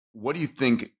What do you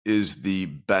think is the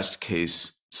best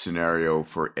case scenario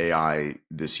for AI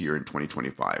this year in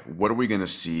 2025? What are we going to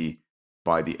see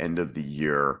by the end of the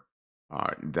year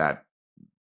that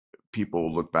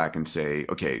people look back and say,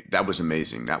 okay, that was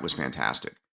amazing, that was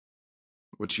fantastic?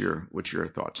 What's your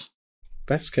thoughts?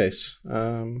 Best case.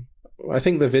 I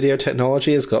think the video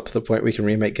technology has got to the point we can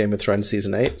remake Game of Thrones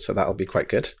season 8, so that'll be quite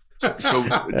good. So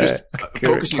just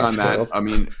focusing on that, I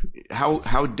mean,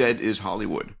 how dead is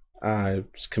Hollywood?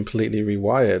 It's completely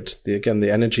rewired.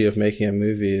 The energy of making a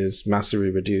movie is massively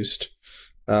reduced.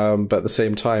 But at the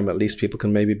same time, at least people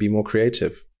can maybe be more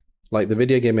creative. Like the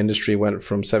video game industry went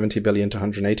from 70 billion to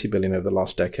 180 billion over the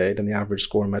last decade, and the average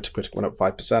score on Metacritic went up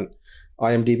 5%.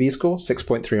 IMDb score,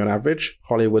 6.3 on average.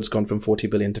 Hollywood's gone from 40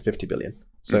 billion to 50 billion.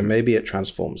 So maybe it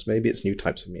transforms. Maybe it's new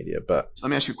types of media. But let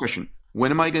me ask you a question.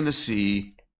 When am I going to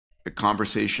see a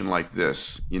conversation like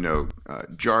this?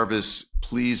 Jarvis,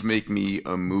 please make me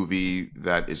a movie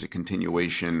that is a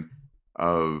continuation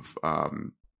of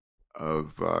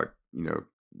the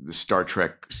Star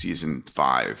Trek season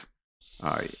 5,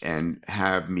 and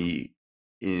have me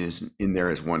in there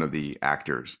as one of the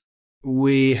actors.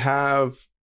 We have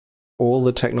all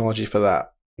the technology for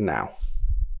that now.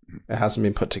 It hasn't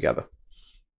been put together.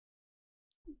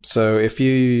 So if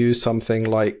you use something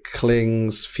like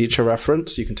Kling's feature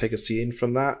reference, you can take a scene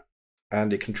from that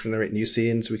and it can generate new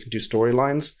scenes. We can do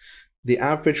storylines. The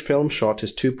average film shot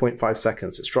is 2.5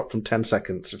 seconds. It's dropped from 10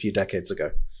 seconds a few decades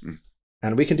ago.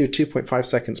 And we can do 2.5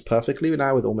 seconds perfectly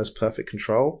now with almost perfect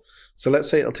control. So let's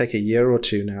say it'll take a year or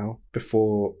two now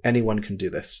before anyone can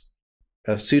do this.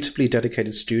 A suitably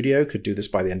dedicated studio could do this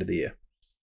by the end of the year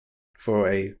for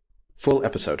a full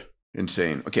episode.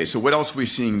 Insane. Okay, so what else are we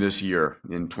seeing this year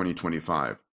in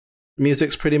 2025?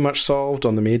 Music's pretty much solved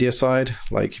on the media side.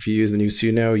 Like if you use the new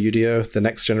Suno, Udio, the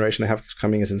next generation they have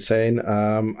coming is insane.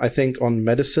 I think on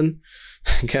medicine,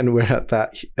 again, we're at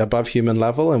that above human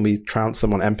level and we trounce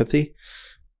them on empathy.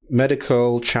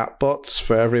 Medical chatbots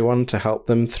for everyone to help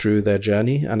them through their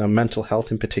journey, and on mental health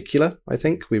in particular, I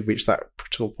think we've reached that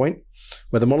critical point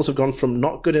where the models have gone from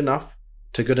not good enough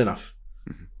to good enough.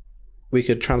 We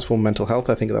could transform mental health.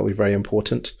 I think that would be very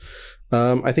important.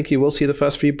 I think you will see the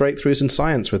first few breakthroughs in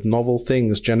science with novel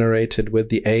things generated with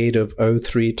the aid of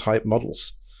O3 type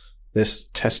models. This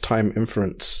test time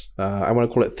inference. I want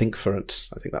to call it thinkference.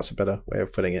 I think that's a better way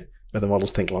of putting it, where the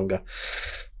models think longer.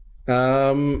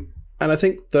 And I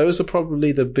think those are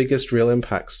probably the biggest real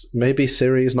impacts. Maybe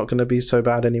Siri is not going to be so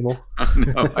bad anymore.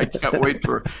 No, I can't wait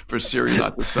for Siri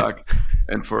not to suck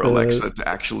and for Alexa to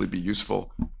actually be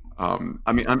useful.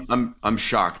 I mean, I'm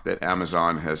shocked that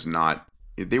Amazon has not.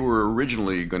 They were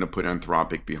originally going to put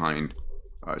Anthropic behind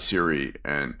Siri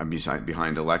and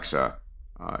behind Alexa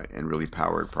and really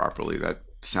power it properly. That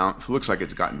looks like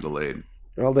it's gotten delayed.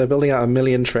 Well, they're building out 1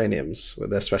 million traniums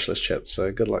with their specialist chips,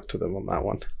 so good luck to them on that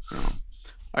one. Oh.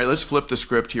 All right, let's flip the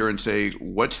script here and say,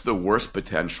 what's the worst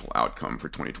potential outcome for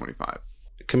 2025?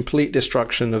 Complete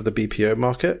destruction of the BPO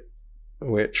market,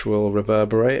 which will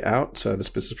reverberate out, so this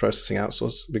business processing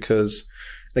outsource, because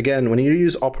again, when you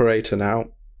use operator now,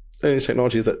 these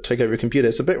technologies that take over your computer,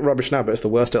 it's a bit rubbish now, but it's the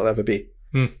worst it'll ever be.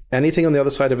 Anything on the other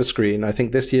side of a screen, I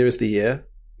think this year is the year,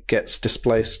 gets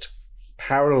displaced,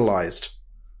 parallelized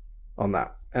on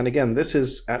that. And again, this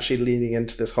is actually leaning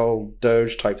into this whole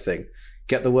Doge type thing.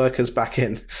 Get the workers back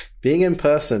in. Being in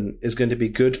person is going to be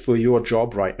good for your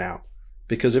job right now,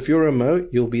 because if you're remote,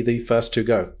 you'll be the first to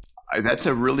go. That's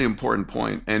a really important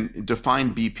point. And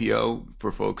define BPO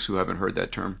for folks who haven't heard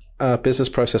that term. Business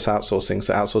process outsourcing.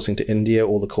 So outsourcing to India,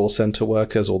 all the call center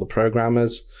workers, all the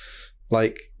programmers.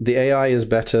 Like the AI is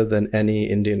better than any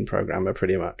Indian programmer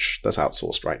pretty much that's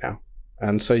outsourced right now.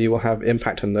 And so you will have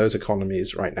impact on those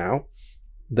economies right now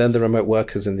than the remote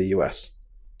workers in the US.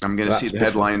 I'm going to see the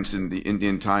headlines in the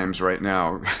Indian Times right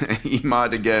now.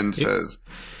 Emad again says.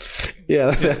 Yeah,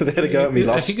 they had to go at me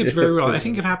last I think it's very well. I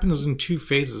think it happens in 2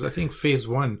 phases. I think phase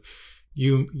 1,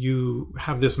 you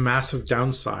have this massive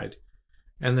downside.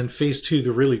 And then phase 2,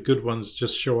 the really good ones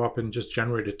just show up and just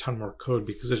generate a ton more code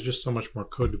because there's just so much more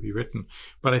code to be written.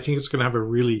 But I think it's going to have a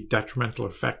really detrimental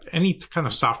effect. Any kind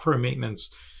of software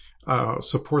maintenance,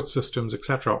 support systems,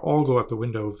 etc., all go out the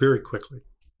window very quickly.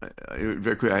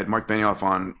 Very quick. I had Mark Benioff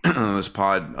on this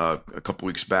pod a couple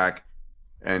weeks back,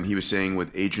 and he was saying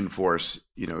with Agentforce,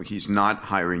 he's not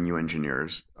hiring new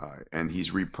engineers, and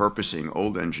he's repurposing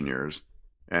old engineers,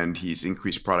 and he's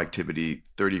increased productivity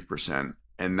 30%,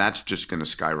 and that's just going to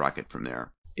skyrocket from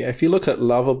there. Yeah, if you look at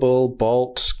Lovable,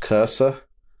 Bolt, Cursor,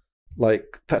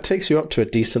 Like, that takes you up to a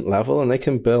decent level, and they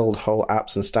can build whole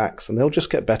apps and stacks, and they'll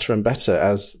just get better and better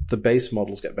as the base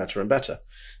models get better and better.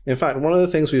 In fact, one of the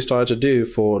things we've started to do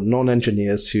for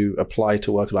non-engineers who apply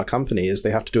to work at our company is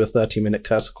they have to do a 30-minute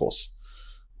cursor course.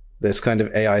 This kind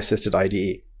of AI-assisted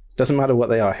IDE. Doesn't matter what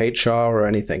they are, HR or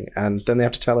anything. And then they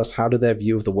have to tell us, how do their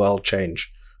view of the world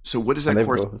change? So what does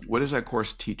that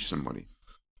course teach somebody?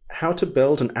 How to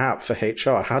build an app for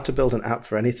HR, how to build an app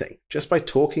for anything. Just by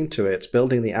talking to it, it's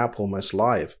building the app almost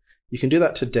live. You can do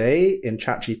that today in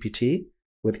ChatGPT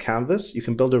with Canvas. You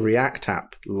can build a React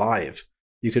app live.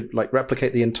 You could like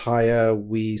replicate the entire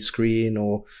Wii screen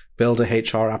or build a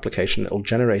HR application. It'll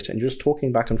generate it, and you're just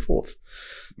talking back and forth.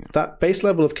 Yeah. That base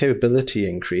level of capability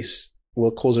increase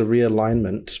will cause a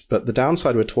realignment, but the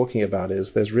downside we're talking about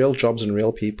is there's real jobs and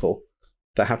real people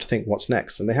that have to think what's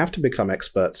next, and they have to become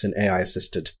experts in AI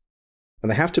assisted. And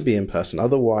they have to be in person.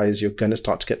 Otherwise, you're going to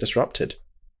start to get disrupted.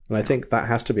 And I think that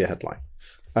has to be a headline.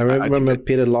 I remember,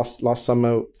 Peter, last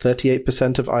summer,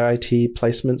 38% of IIT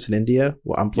placements in India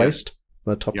were unplaced at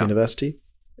the top university.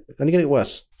 Only getting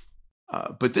worse.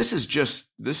 But this is just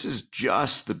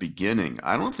the beginning.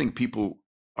 I don't think people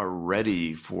are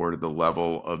ready for the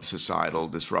level of societal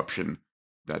disruption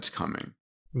that's coming.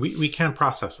 We can't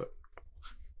process it.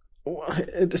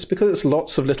 It's because it's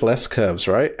lots of little S-curves,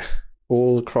 right?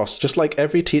 All across. Just like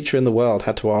every teacher in the world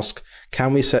had to ask,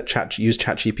 can we use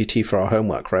ChatGPT for our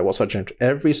homework, right? What's our agenda?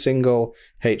 Every single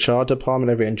HR department,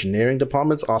 every engineering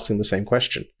department's asking the same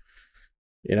question,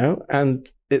 you know? And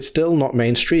it's still not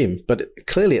mainstream, but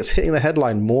clearly it's hitting the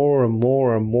headline more and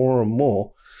more and more and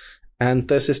more. And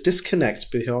there's this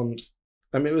disconnect beyond,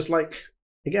 I mean, it was like,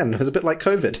 again, it was a bit like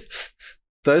COVID.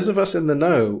 Those of us in the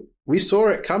know, we saw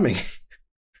it coming.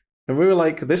 And we were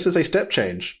like, this is a step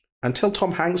change. Until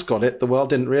Tom Hanks got it, the world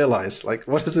didn't realize. Like,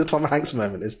 what is the Tom Hanks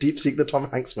moment? Is DeepSeek the Tom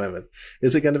Hanks moment?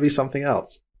 Is it going to be something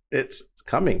else? It's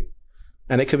coming.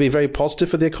 And it could be very positive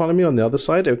for the economy on the other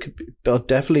side. It'll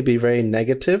definitely be very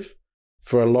negative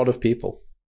for a lot of people.